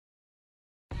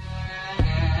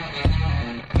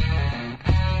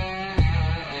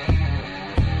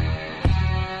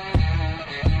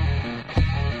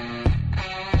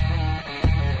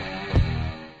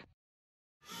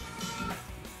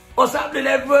What's happening,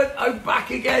 everyone? I'm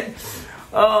back again.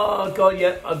 Oh God,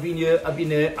 yeah, I've been here, I've been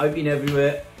there, I've been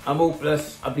everywhere. I'm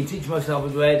hopeless. I've been teaching myself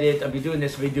how to edit. I've been doing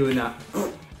this, I've been doing that.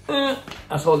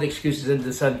 That's all the excuses under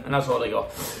the sun, and that's all I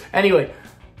got. Anyway,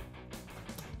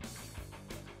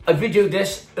 I videoed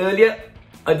this earlier.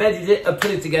 I've edited it, I put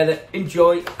it together.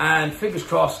 Enjoy, and fingers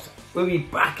crossed, we'll be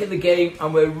back in the game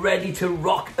and we're ready to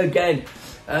rock again.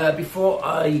 Before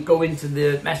I go into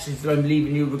the message that I'm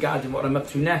leaving you regarding what I'm up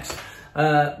to next,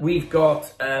 we've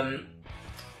got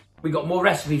more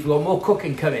recipes, we've got more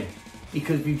cooking coming,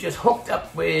 because we've just hooked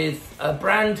up with a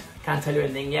brand. Can't tell you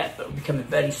anything yet, but it'll be coming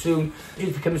very soon.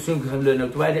 It'll be coming soon because I'm learning how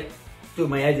to edit, doing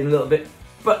my editing a little bit,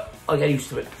 but I'll get used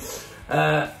to it.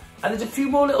 And there's a few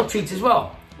more little treats as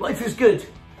well. Life is good.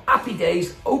 Happy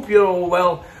days. Hope you're all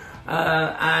well.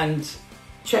 And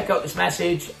check out this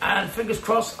message, and fingers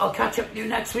crossed I'll catch up with you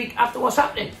next week after what's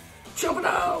happening. Chop it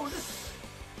out!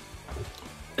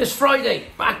 This Friday,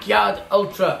 Backyard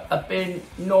Ultra up in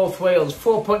North Wales,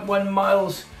 4.1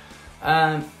 miles.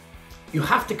 You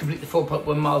have to complete the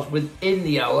 4.1 miles within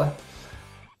the hour,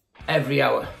 every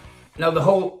hour. Now the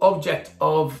whole object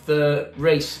of the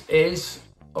race is,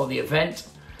 or the event,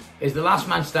 is the last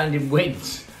man standing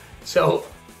wins. So,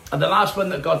 and the last one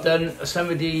that got done,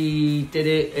 somebody did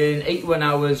it in 81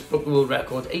 hours, broke the world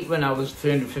record, 81 hours,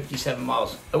 357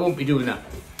 miles. I won't be doing that.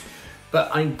 But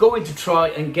I'm going to try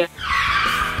and get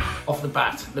off the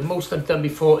bat. The most I've done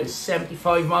before is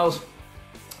 75 miles.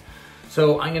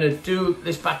 So I'm going to do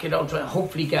this Backyard Ultra and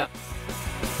hopefully get...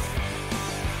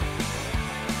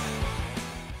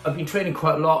 I've been training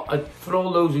quite a lot. For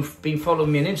all those who've been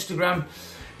following me on Instagram,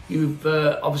 you've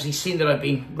obviously seen that I've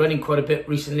been running quite a bit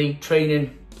recently,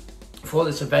 training for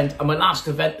this event. And my last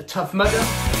event, the Tough Mudder.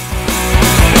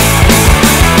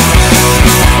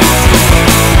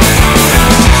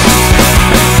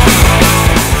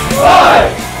 Five,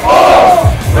 4,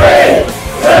 3,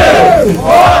 2,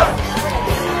 1.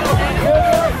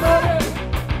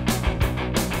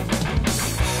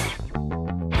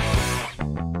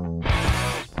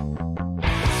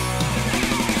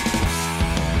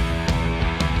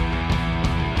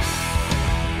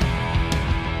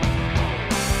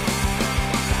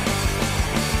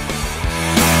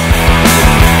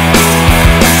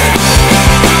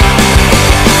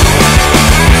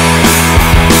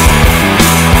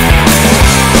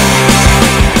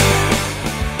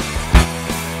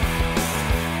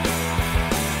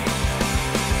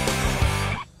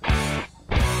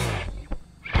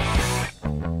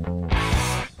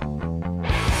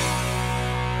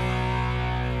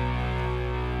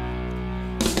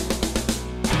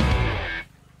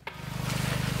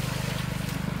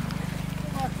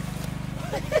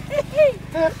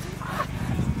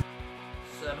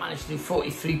 So I managed to do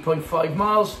 43.5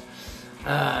 miles,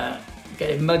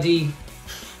 getting muddy,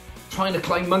 trying to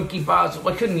climb monkey bars.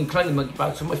 Well, I couldn't even climb the monkey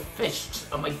bars, so my fists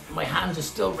and my hands are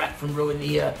still wrecked from rowing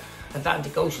the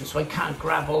Atlantic Ocean, so I can't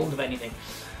grab hold of anything.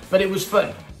 But it was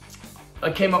fun.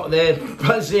 I came out of there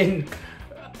buzzing.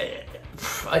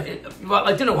 I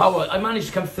don't know how I managed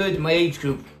to come third in my age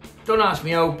group. Don't ask me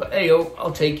how, but hey,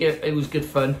 I'll take it. It was good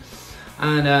fun.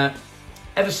 And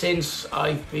ever since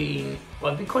I've been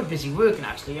quite busy working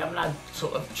actually. I haven't had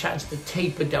sort of chance to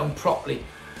taper down properly.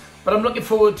 But I'm looking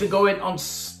forward to going on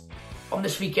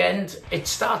this weekend. It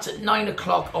starts at 9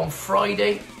 o'clock on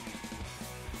Friday.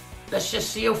 Let's just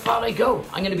see how far I go.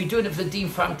 I'm going to be doing it for the Dean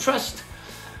Farm Trust.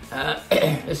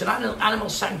 There's an animal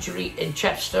sanctuary in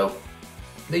Chepstow.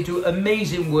 They do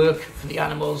amazing work for the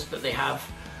animals that they have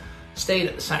stayed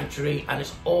at the sanctuary, and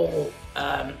it's all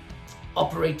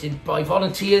operated by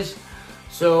volunteers.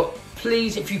 So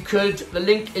please, if you could, the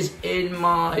link is in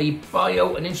my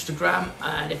bio on Instagram,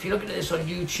 and if you're looking at this on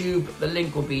YouTube, the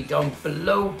link will be down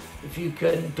below. If you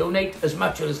can donate as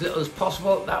much or as little as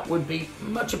possible, that would be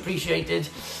much appreciated.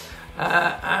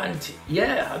 And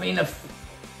yeah, I mean,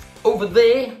 over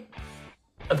there,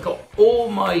 I've got all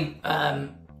my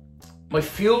my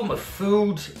fuel, my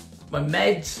food, my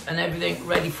meds and everything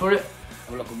ready for it.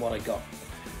 Have a look at what I got.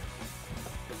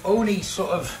 The only sort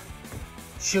of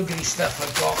sugary stuff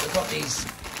I've got these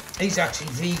are actually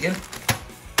vegan.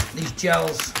 These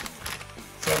gels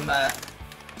from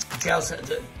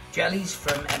jellies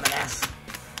from M&S.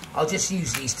 I'll just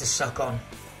use these to suck on,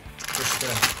 just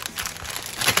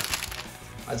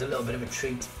as a little bit of a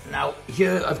treat. Now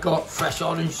here I've got fresh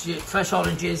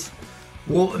oranges,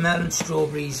 watermelon,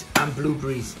 strawberries and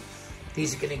blueberries.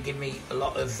 These are going to give me a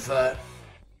lot of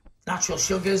natural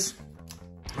sugars.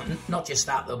 Not just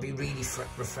that, they'll be really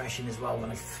refreshing as well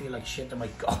when I feel like shit. Oh my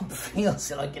God,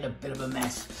 feels like in a bit of a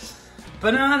mess.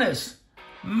 Bananas,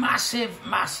 massively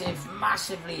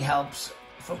helps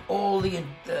from all the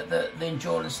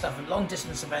endurance stuff and long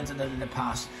distance events I've done in the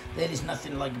past, there is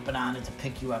nothing like a banana to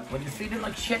pick you up. When you're feeling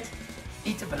like shit,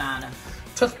 eat a banana.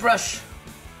 Toothbrush,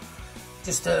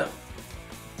 just to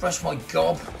brush my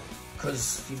gob,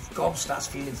 because your gob starts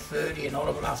feeling dirty and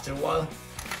horrible after a while.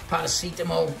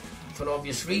 Paracetamol, for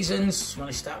obvious reasons, when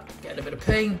I start getting a bit of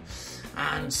pain,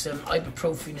 and some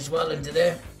ibuprofen as well into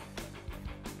there,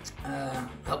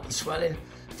 help with swelling.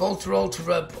 Voltarol to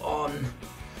rub on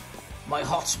my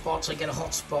hot spots. I get a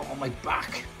hot spot on my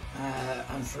back,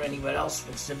 and for anywhere else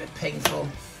which is a bit painful.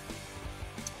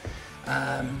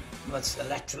 That's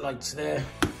electrolytes there.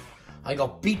 I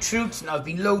got beetroot. Now I've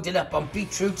been loaded up on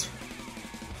beetroot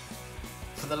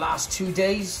for the last 2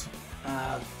 days.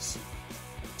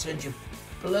 Turns your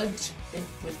blood in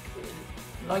with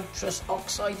nitrous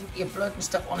oxide into your blood and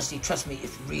stuff. Honestly, trust me,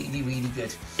 it's really, really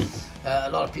good. A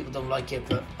lot of people don't like it,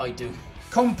 but I do.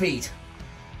 Compeed.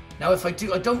 Now, if I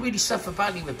do, I don't really suffer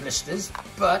badly with blisters,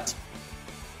 but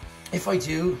if I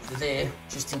do, they're there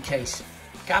just in case.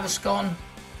 Gaviscon,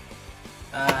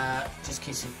 just in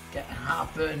case you get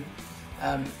heartburn.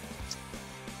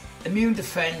 Immune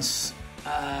defense,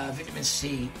 vitamin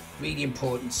C, really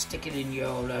important. Stick it in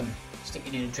your, stick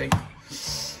it in a drink.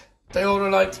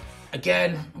 Diorolite,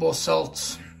 again, more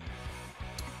salts.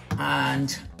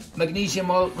 And magnesium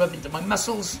oil, rub into my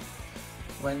muscles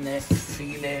when they're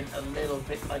feeling a little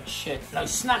bit like shit. Now,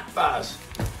 snack bars.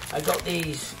 I got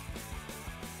these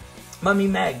Mummy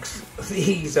Megs.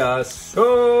 These are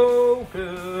so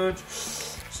good.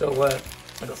 So,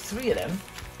 I got 3 of them.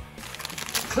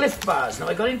 Cliff bars. Now,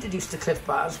 I got introduced to Cliff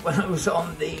bars when I was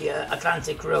on the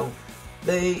Atlantic Row.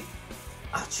 They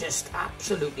are just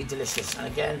absolutely delicious. And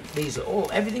again, these are all,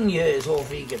 everything here is all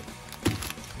vegan.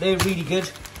 They're really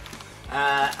good.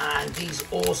 And these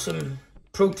awesome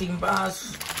protein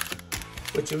bars,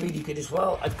 which are really good as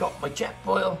well. I've got my jet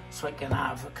boil, so I can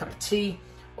have a cup of tea,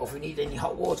 or if we need any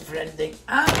hot water for anything.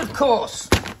 And of course,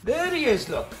 there he is,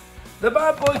 look. The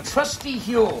bad boy Trusty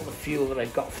Huel, the fuel that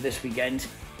I've got for this weekend.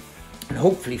 And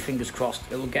hopefully, fingers crossed,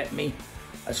 it'll get me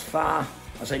as far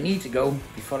as I need to go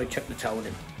before I chuck the towel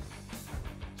in.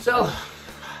 So,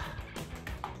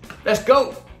 let's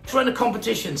go. Run a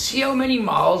competition, see how many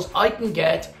miles I can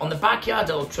get on the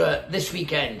Backyard Ultra this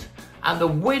weekend. And the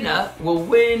winner will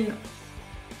win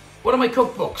one of my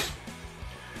cookbooks.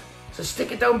 So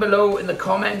stick it down below in the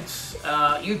comments,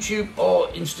 YouTube or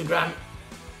Instagram,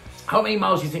 how many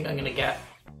miles you think I'm gonna get.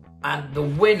 And the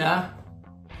winner,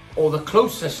 or the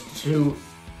closest to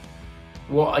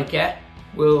what I get,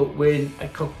 will win a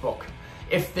cookbook.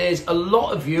 If there's a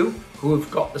lot of you who have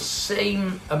got the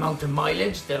same amount of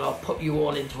mileage, then I'll put you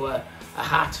all into a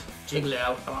hat, jiggle it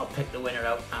out, and I'll pick the winner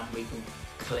out, and we can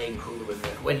claim who the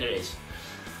winner is.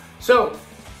 So,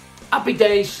 happy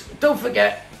days. Don't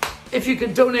forget, if you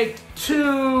can donate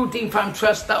to Dean Farm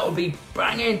Trust, that will be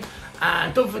banging.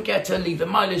 And don't forget to leave the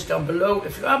mileage down below.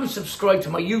 If you haven't subscribed to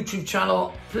my YouTube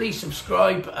channel, please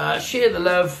subscribe, share the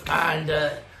love, and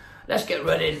let's get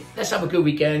running. Let's have a good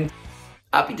weekend.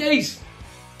 Happy days.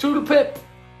 Toodle pip.